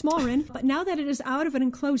digest Smallrin, but now that it is out of an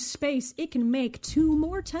enclosed space, it can make 2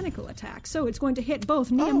 more tentacle attacks. So it's going to hit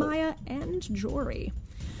both Nehemiah and Jory.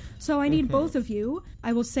 So I need both of you.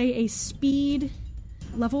 I will say a speed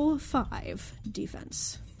level 5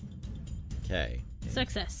 defense. Okay.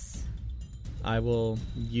 Success. I will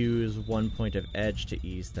use 1 point of edge to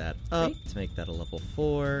ease that up to make that a level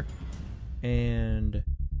 4. And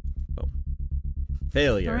boom.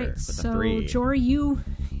 Failure All right, with a so 3. Jory, you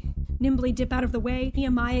nimbly dip out of the way.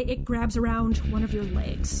 Nehemiah, it grabs around one of your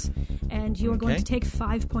legs. And you are going to take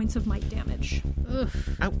 5 points of might damage.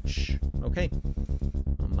 Oof. Ouch. Okay.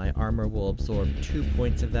 Well, my armor will absorb 2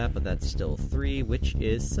 points of that, but that's still 3, which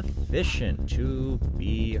is sufficient to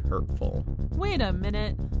be hurtful. Wait a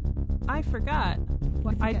minute. I forgot.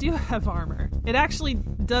 What I do have armor. It actually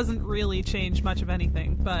doesn't really change much of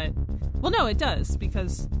anything, but... Well, no, it does,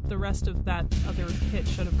 because the rest of that other hit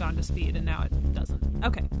should have gone to speed, and now it doesn't.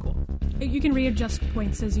 Okay, cool. You can readjust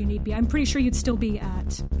points as you need be. I'm pretty sure you'd still be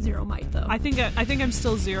at 0 might, though. I think I'm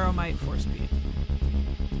still 0 might for speed.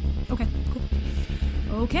 Okay,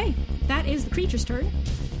 cool. Okay, that is the creature's turn.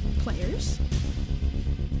 Players,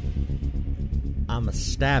 I'ma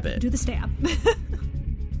stab it. do the stab.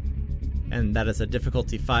 And that is a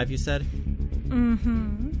difficulty 5, you said?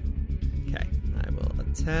 Mm-hmm. Okay, I will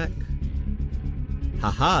attack.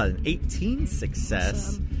 Haha, an 18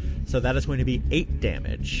 success. Awesome. So that is going to be 8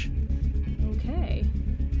 damage. Okay.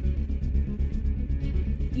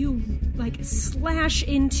 You, slash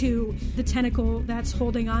into the tentacle that's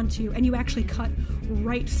holding on to you, and you actually cut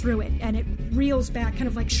right through it, and it reels back, kind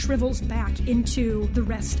of shrivels back into the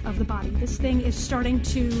rest of the body. This thing is starting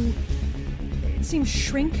to, it seems,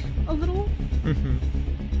 shrink a little. Mm-hmm.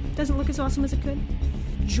 Doesn't look as awesome as it could.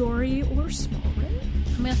 Jory or Smallrin?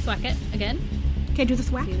 I'm gonna thwack it again. Okay, do the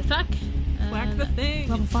thwack. Do the thwack. Whack the thing.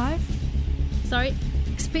 Level 5. Sorry.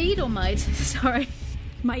 Speed or might? Sorry.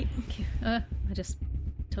 Might. I just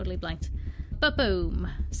totally blanked. But boom.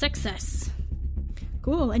 Success.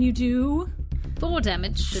 Cool, and you do 4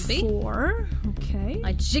 damage, should be. 4. Okay.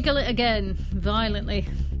 I jiggle it again, violently.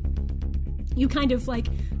 You kind of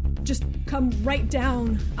just come right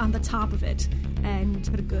down on the top of it and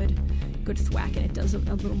put a good thwack, and it does a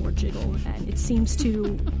little more jiggle, and it seems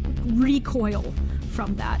to recoil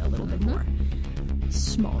from that a little bit more.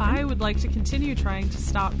 Small. I would like to continue trying to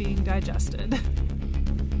stop being digested.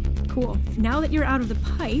 Cool. Now that you're out of the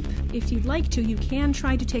pipe, if you'd like to, you can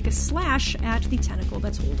try to take a slash at the tentacle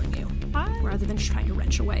that's holding you, rather than just trying to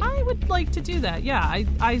wrench away. I would like to do that, yeah.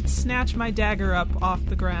 I snatch my dagger up off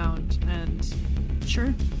the ground, and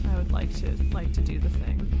Sure. I would like to do the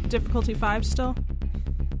thing. Difficulty 5 still?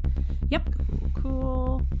 Yep.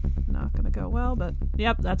 Cool. Not gonna go well, but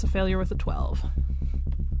yep, that's a failure with a 12.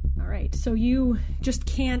 All right. So you just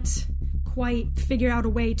can't quite figure out a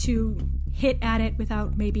way to hit at it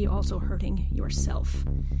without maybe also hurting yourself.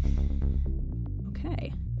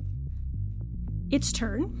 Okay. Its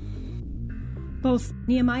turn. Both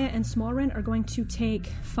Nehemiah and Smallrin are going to take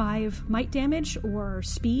 5 might damage or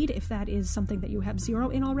speed, if that is something that you have 0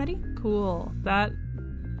 in already, Cool. That...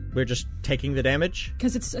 We're just taking the damage?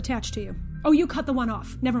 because it's attached to you. Oh, you cut the one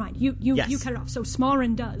off. Never mind. You Yes. cut it off. So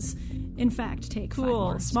Smallrin does, in fact, take 5 Cool.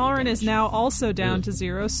 more speed Smallrin is damage. now also down to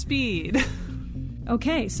 0 speed.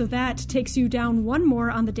 Okay, so that takes you down 1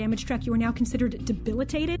 more on the damage track. You are now considered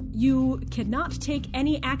debilitated. You cannot take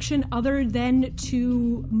any action other than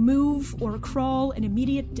to move or crawl an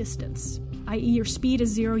immediate distance, i.e. your speed is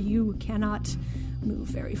 0, you cannot move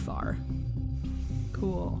very far.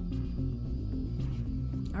 Cool.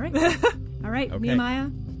 All right. All right, Okay. Nehemiah.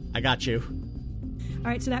 I got you. All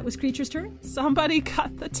right, so that was Creature's turn. Somebody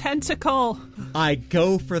cut the tentacle. I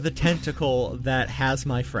go for the tentacle that has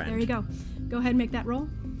my friend. There you go. Go ahead and make that roll.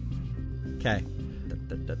 Okay.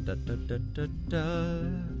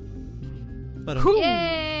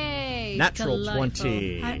 Yay! Natural Delightful.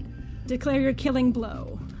 20. Declare your killing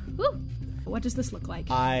blow. Woo! What does this look like?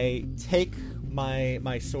 I take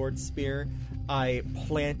my sword spear, I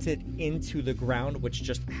plant it into the ground, which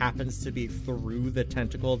just happens to be through the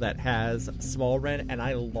tentacle that has Small Ren, and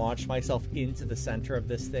I launch myself into the center of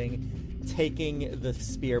this thing, taking the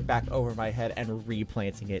spear back over my head and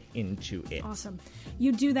replanting it into it. Awesome.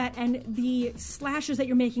 You do that, and the slashes that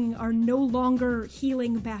you're making are no longer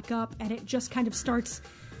healing back up, and it just kind of starts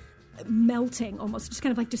melting, almost just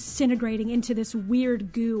kind of like disintegrating into this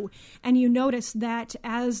weird goo. And you notice that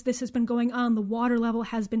as this has been going on, the water level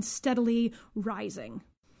has been steadily rising.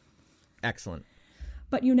 Excellent.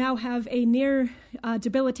 But you now have a near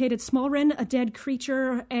debilitated Smallren, a dead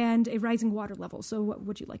creature, and a rising water level. So what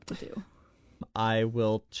would you like to do? I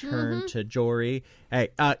will turn to Jory. Hey,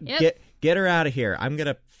 Yep. get her out of here. I'm going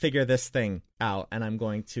to figure this thing out, and I'm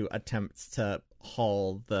going to attempt to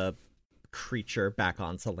haul the creature back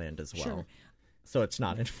onto land as well. Sure. So it's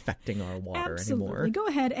not infecting our water Absolutely. anymore. Go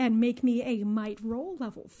ahead and make me a might roll,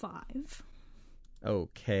 level 5.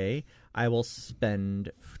 Okay. I will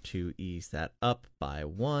spend to ease that up by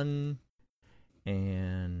 1.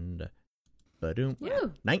 And... Ba-doom.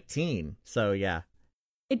 Woo. 19. So, yeah.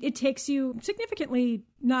 It takes you significantly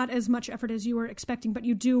not as much effort as you were expecting, but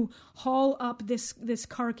you do haul up this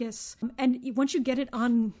carcass. And once you get it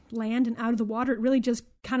on land and out of the water, it really just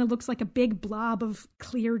kind of looks like a big blob of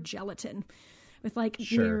clear gelatin with like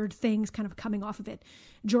Sure. weird things kind of coming off of it.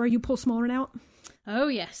 Jory, you pull Smallren out? Oh,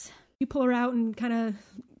 yes. You pull her out and kind of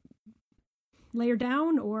lay her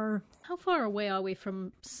down, or How far away are we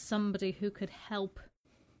from somebody who could help?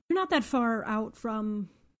 you're not that far out from,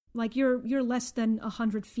 like you're less than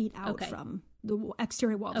 100 feet out Okay. from the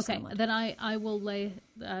exterior wall of Okay, Sunlit. then I will lay...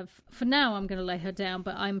 for now, I'm going to lay her down,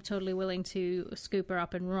 but I'm totally willing to scoop her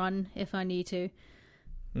up and run if I need to.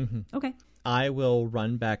 Okay. I will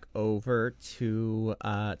run back over to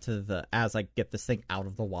the as I get this thing out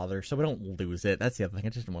of the water, so we don't lose it. That's the other thing. I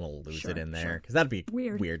just don't want to lose Sure, it in there sure. because that'd be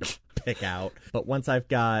Weird. to pick out. But once I've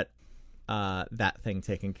got that thing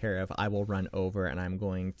taken care of, I will run over and I'm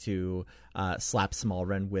going to slap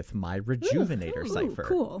Smallren with my Rejuvenator Ooh, cipher.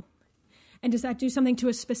 cool. And does that do something to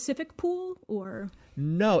a specific pool, or?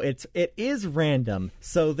 No, it is random.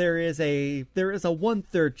 So there is a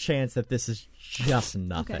 1/3 chance that this is just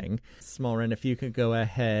nothing. Smallren, if you could go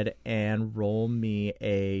ahead and roll me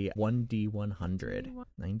a 1d100.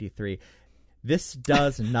 93. This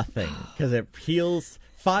does nothing because it heals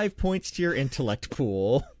 5 points to your intellect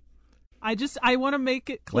pool. I want to make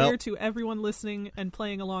it clear Well- to everyone listening and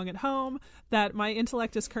playing along at home that my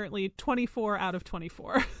intellect is currently 24 out of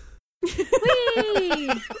 24. Whee!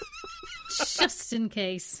 Just in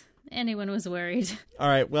case anyone was worried. All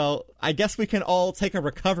right, well, I guess we can all take a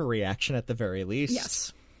recovery action at the very least.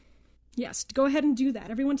 Yes. Yes, go ahead and do that.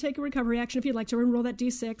 Everyone take a recovery action if you'd like to, and roll that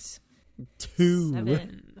d6. 2.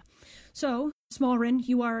 7. So, Smallren,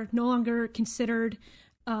 you are no longer considered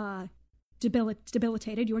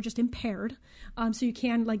debilitated. You are just impaired. So you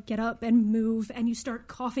can like get up and move, and you start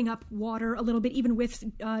coughing up water a little bit, even with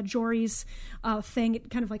Jory's thing. It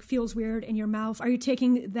kind of like feels weird in your mouth. Are you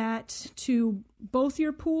taking that to both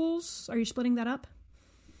your pools? Are you splitting that up?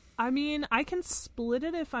 I mean, I can split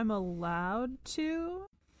it if I'm allowed to.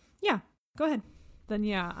 Yeah, go ahead. Then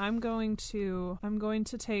yeah, I'm going to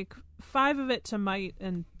take 5 of it to might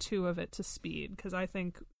and 2 of it to speed, because I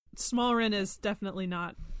think Smallren is definitely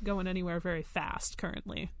not going anywhere very fast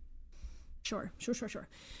currently. Sure.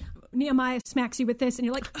 Nehemiah smacks you with this, and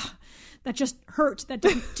you're like, "Ugh, that just hurt. That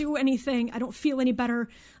didn't do anything. I don't feel any better.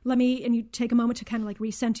 And you take a moment to kind of like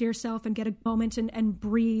recenter yourself and get a moment and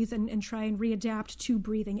breathe and try and readapt to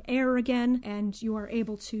breathing air again. And you are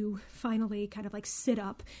able to finally kind of like sit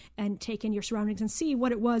up and take in your surroundings and see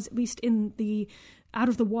what it was, at least out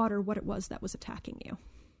of the water, what it was that was attacking you.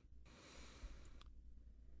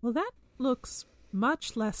 Well, that looks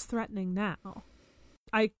much less threatening now.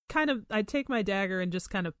 I take my dagger and just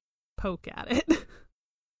kind of poke at it.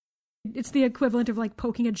 It's the equivalent of like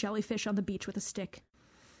poking a jellyfish on the beach with a stick.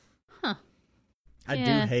 Huh. I do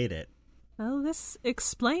Yeah. hate it. Well, this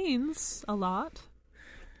explains a lot.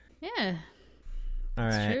 Yeah, All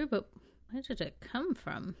it's right. true, but where did it come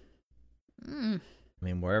from? I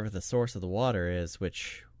mean, wherever the source of the water is,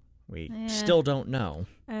 which we Yeah. still don't know.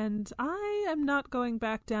 And I I am not going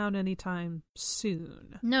back down anytime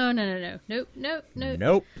soon. No. Nope.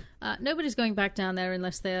 Nope. Nobody's going back down there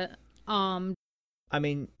unless they're armed. I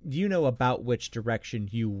mean, you know about which direction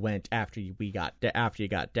you went after you got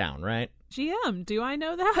down, right? GM, do I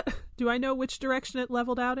know that? Do I know which direction it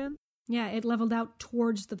leveled out in? Yeah, it leveled out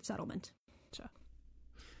towards the settlement.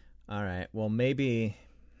 All right. Well, maybe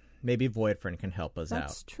Voidfriend can help us out.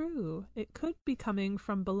 That's true. It could be coming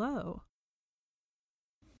from below.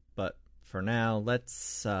 But for now,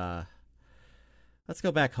 let's go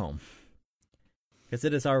back home. Because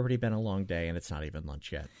it has already been a long day and it's not even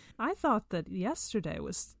lunch yet. I thought that yesterday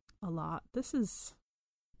was a lot.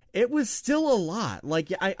 It was still a lot.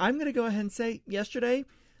 Like, I'm going to go ahead and say yesterday,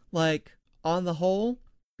 like, on the whole,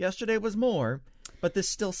 yesterday was more, but this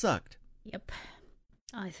still sucked. Yep.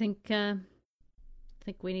 I think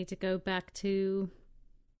we need to go back to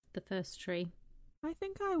the first tree. I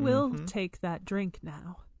think I will take that drink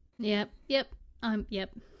now. Yep. Yep.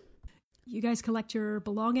 You guys collect your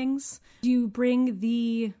belongings. Do you bring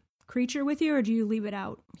the creature with you, or do you leave it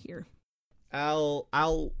out here? I'll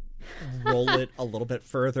roll it a little bit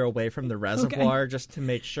further away from the reservoir just to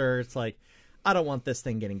make sure it's like, I don't want this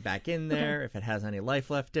thing getting back in there if it has any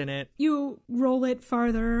life left in it. You roll it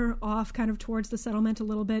farther off, kind of towards the settlement a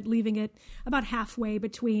little bit, leaving it about halfway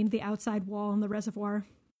between the outside wall and the reservoir.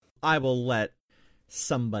 I will let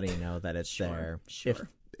somebody know that it's there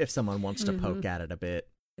if someone wants to poke at it a bit.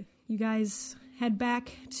 You guys head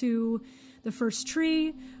back to the first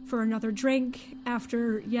tree for another drink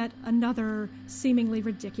after yet another seemingly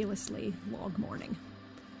ridiculously long morning.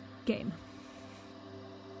 Game.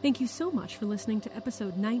 Thank you so much for listening to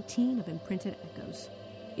episode 19 of Imprinted Echoes.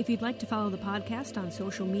 If you'd like to follow the podcast on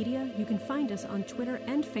social media, you can find us on Twitter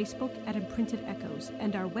and Facebook at Imprinted Echoes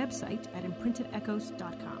and our website at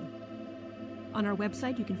imprintedechoes.com. On our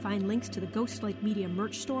website, you can find links to the Ghostlight Media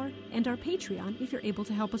merch store and our Patreon if you're able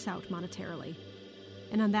to help us out monetarily.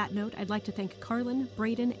 And on that note, I'd like to thank Carlin,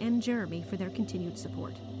 Braden, and Jeremy for their continued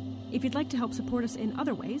support. If you'd like to help support us in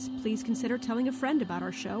other ways, please consider telling a friend about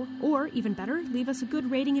our show, or even better, leave us a good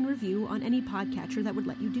rating and review on any podcatcher that would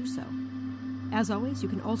let you do so. As always, you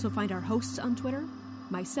can also find our hosts on Twitter,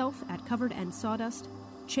 myself at Covered and Sawdust,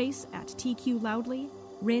 Chase at TQ Loudly,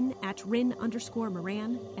 Rin at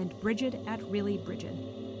Rin_Moran, and Bridget at Really Bridget.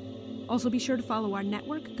 Also be sure to follow our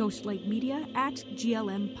network, Ghostlight Media, at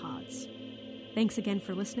GLM Pods. Thanks again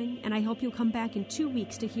for listening, and I hope you'll come back in 2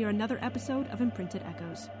 weeks to hear another episode of Imprinted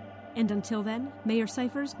Echoes. And until then, may your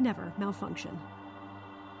ciphers never malfunction.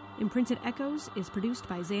 Imprinted Echoes is produced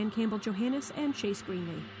by Zan Campbell-Johannes and Chase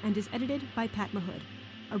Greenley, and is edited by Pat Mahood.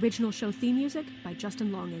 Original show theme music by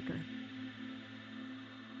Justin Longacre.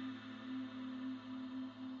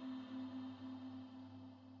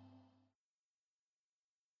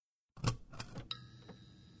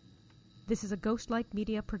 This is a Ghostlight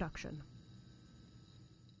Media production.